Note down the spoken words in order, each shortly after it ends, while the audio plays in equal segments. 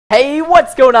Hey,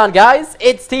 what's going on, guys?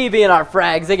 It's TV and our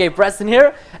frags, aka Preston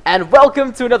here, and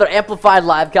welcome to another Amplified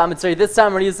live commentary. This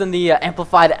time we're using the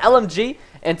Amplified LMG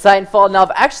in Titanfall. Now,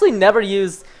 I've actually never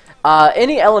used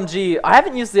any LMG. I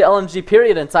haven't used the LMG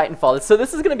period in Titanfall, so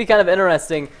this is going to be kind of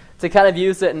interesting to kind of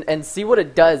use it and see what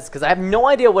it does, because I have no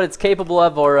idea what it's capable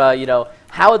of or, you know,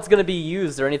 how it's going to be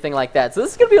used or anything like that. So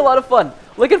this is going to be a lot of fun.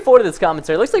 Looking forward to this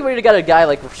commentary. Looks like we already got a guy,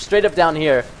 like, straight up down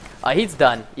here. He's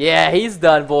done. Yeah, he's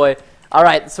done, boy.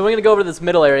 Alright, so we're going to go over to this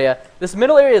middle area. This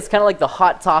middle area is kind of like the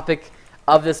hot topic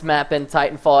of this map in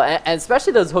Titanfall. And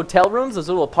especially those hotel rooms, those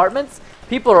little apartments.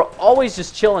 People are always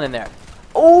just chilling in there.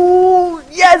 Oh,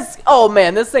 yes! Oh,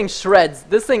 man, this thing shreds.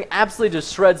 This thing absolutely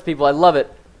just shreds people. I love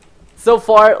it. So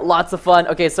far, lots of fun.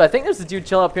 Okay, so I think there's a dude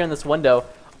chilling up here in this window.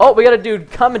 Oh, we got a dude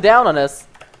coming down on us.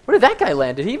 Where did that guy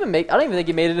land? Did he even make... I don't even think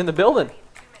he made it in the building.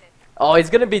 Oh, he's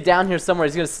going to be down here somewhere.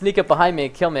 He's going to sneak up behind me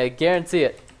and kill me. I guarantee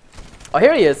it. Oh,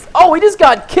 here he is. Oh, he just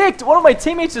got kicked. One of my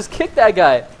teammates just kicked that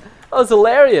guy. That was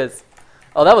hilarious.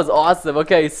 Oh, that was awesome.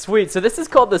 Okay, sweet. So this is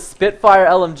called the Spitfire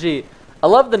LMG. I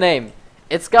love the name.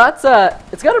 It's got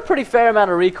a pretty fair amount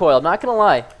of recoil. I'm not gonna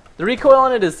lie. The recoil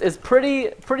on it is pretty.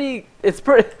 It's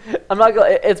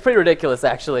pretty ridiculous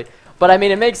actually. But I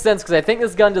mean, it makes sense because I think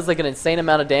this gun does like an insane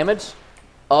amount of damage.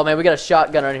 Oh man, we got a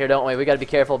shotgunner in here, don't we? We got to be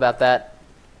careful about that.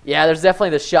 Yeah, there's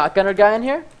definitely the shotgunner guy in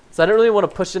here. So I don't really want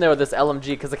to push in there with this LMG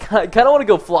because I kind of want to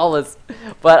go flawless.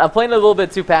 But I'm playing a little bit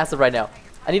too passive right now.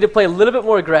 I need to play a little bit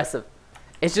more aggressive.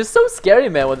 It's just so scary,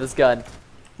 man, with this gun.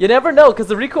 You never know because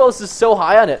the recoil is just so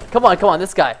high on it. Come on,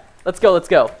 this guy. Let's go, let's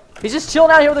go. He's just chilling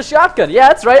out here with a shotgun. Yeah,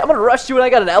 that's right. I'm going to rush you when I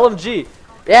got an LMG.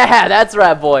 Yeah, that's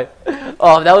right, boy.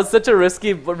 Oh, that was such a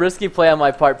risky play on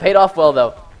my part. Paid off well,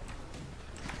 though.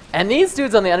 And these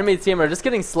dudes on the enemy team are just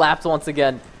getting slapped once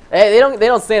again. Hey, they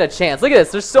don't stand a chance. Look at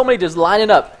this. There's so many just lining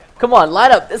up. Come on,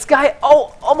 line up. This guy,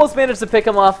 oh, almost managed to pick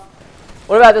him off.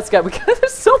 What about this guy?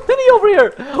 There's so many over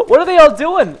here. What are they all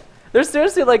doing? They're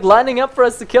seriously, like, lining up for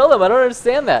us to kill them. I don't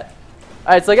understand that.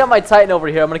 All right, so I got my Titan over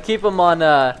here. I'm going to keep him on,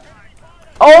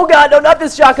 Oh, God, no, not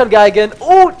this shotgun guy again.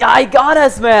 Oh, I got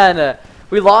us, man.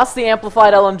 We lost the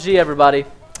Amplified LMG, everybody.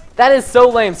 That is so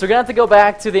lame. So we're going to have to go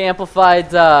back to the Amplified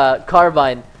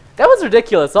carbine. That was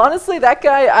ridiculous. Honestly, that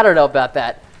guy, I don't know about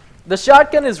that. The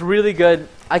shotgun is really good.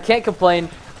 I can't complain.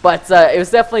 But it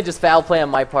was definitely just foul play on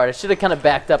my part. I should have kind of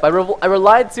backed up. I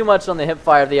relied too much on the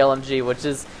hipfire of the LMG, which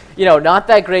is, you know, not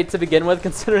that great to begin with,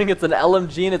 considering it's an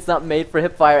LMG and it's not made for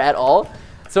hipfire at all.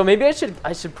 So maybe I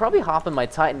should probably hop in my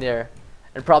Titan here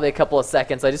in probably a couple of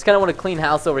seconds. I just kind of want to clean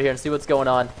house over here and see what's going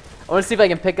on. I want to see if I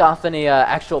can pick off any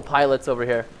actual pilots over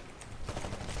here.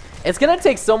 It's gonna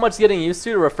take so much getting used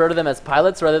to refer to them as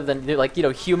pilots rather than, like, you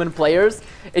know, human players.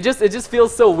 It just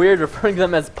feels so weird referring to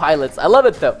them as pilots. I love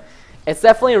it though. It's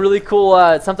definitely a really cool,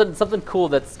 something cool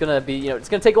that's gonna be, you know, it's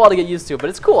gonna take a while to get used to,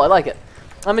 but it's cool. I like it.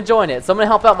 I'm enjoying it. So I'm gonna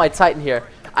help out my Titan here.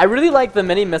 I really like the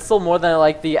mini missile more than I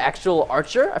like the actual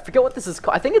archer. I forget what this is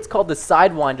called. I think it's called the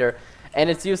Sidewinder, and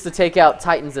it's used to take out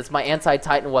Titans. It's my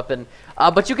anti-Titan weapon.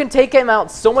 But you can take him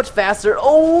out so much faster.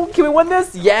 Oh, can we win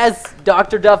this? Yes,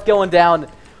 Dr. Duff going down.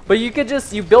 But you could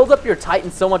you build up your Titan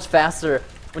so much faster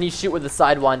when you shoot with the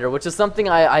Sidewinder, which is something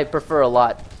I prefer a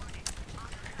lot.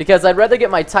 Because I'd rather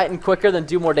get my Titan quicker than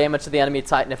do more damage to the enemy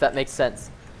Titan, if that makes sense.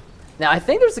 Now, I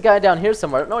think there's a guy down here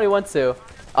somewhere. I don't know where he went to.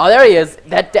 Oh, there he is.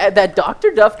 That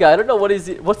Dr. Duff guy, I don't know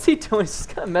what's he doing. He's just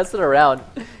kind of messing around.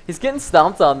 He's getting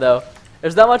stomped on, though.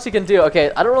 There's not much he can do.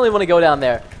 Okay, I don't really want to go down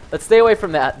there. Let's stay away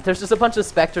from that. There's just a bunch of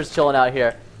Spectres chilling out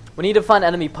here. We need to find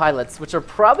enemy pilots, which are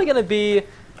probably going to be...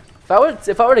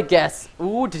 If I were to guess...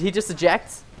 Ooh, did he just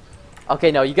eject? Okay,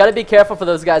 no, you got to be careful for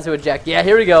those guys who eject. Yeah,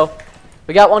 here we go.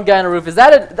 We got one guy on the roof. Is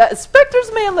that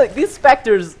Spectres, man? Look, these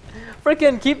Spectres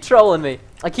freaking keep trolling me.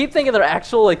 I keep thinking they're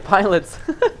actual, like, pilots.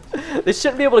 They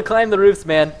shouldn't be able to climb the roofs,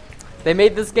 man. They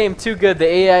made this game too good. The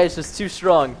AI is just too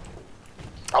strong.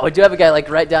 Oh, we do have a guy, like,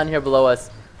 right down here below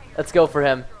us. Let's go for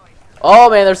him. Oh,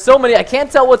 man, there's so many. I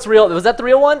can't tell what's real. Was that the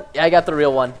real one? Yeah, I got the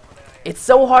real one. It's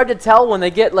so hard to tell when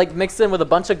they get, like, mixed in with a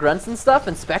bunch of grunts and stuff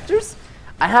and Spectres.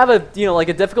 I have a, you know, like,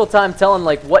 a difficult time telling,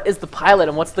 like, what is the pilot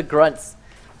and what's the grunts.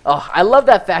 Oh, I love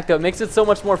that fact, though. It makes it so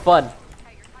much more fun.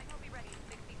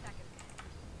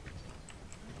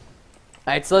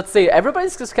 Alright, so let's see.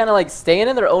 Everybody's just kind of, like, staying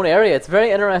in their own area. It's very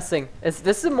interesting.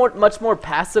 This is much more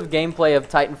passive gameplay of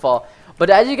Titanfall. But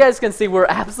as you guys can see, we're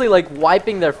absolutely, like,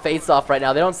 wiping their face off right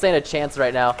now. They don't stand a chance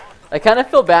right now. I kind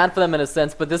of feel bad for them in a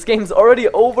sense, but this game's already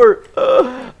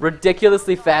over.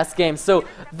 Ridiculously fast game. So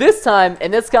this time,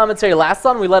 in this commentary, last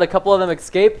time we let a couple of them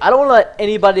escape. I don't want to let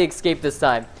anybody escape this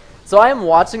time. So I am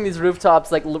watching these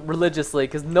rooftops, like, religiously,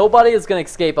 because nobody is going to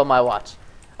escape on my watch.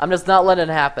 I'm just not letting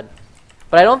it happen.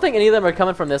 But I don't think any of them are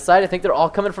coming from this side. I think they're all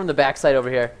coming from the back side over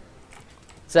here.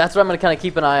 So that's what I'm going to kind of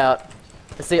keep an eye out.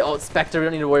 I see, oh, Spectre, we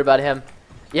don't need to worry about him.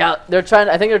 Yeah, they're trying.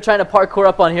 I think they're trying to parkour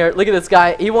up on here. Look at this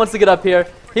guy. He wants to get up here.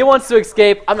 He wants to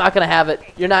escape. I'm not going to have it.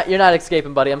 You're not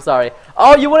escaping, buddy. I'm sorry.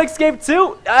 Oh, you want to escape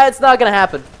too? It's not going to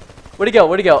happen. Where'd he go?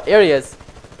 Where'd he go? Here he is.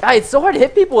 Guys, it's so hard to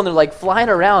hit people when they're like flying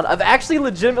around. I've actually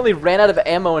legitimately ran out of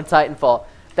ammo in Titanfall.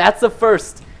 That's the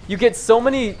first. You get so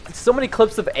many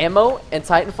clips of ammo in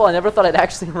Titanfall. I never thought I'd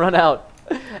actually run out.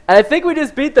 And I think we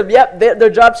just beat them. Yep,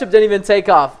 their dropship didn't even take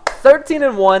off.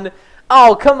 13-1.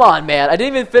 Oh, come on, man. I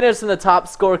didn't even finish in the top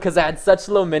score because I had such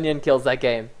low minion kills that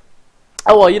game.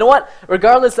 Oh, well, you know what?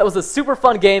 Regardless, that was a super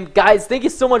fun game. Guys, thank you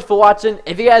so much for watching.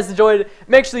 If you guys enjoyed,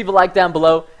 make sure to leave a like down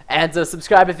below. And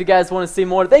subscribe if you guys want to see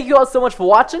more. Thank you all so much for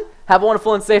watching. Have a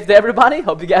wonderful and safe day, everybody.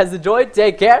 Hope you guys enjoyed.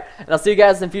 Take care. And I'll see you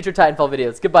guys in future Titanfall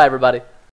videos. Goodbye, everybody.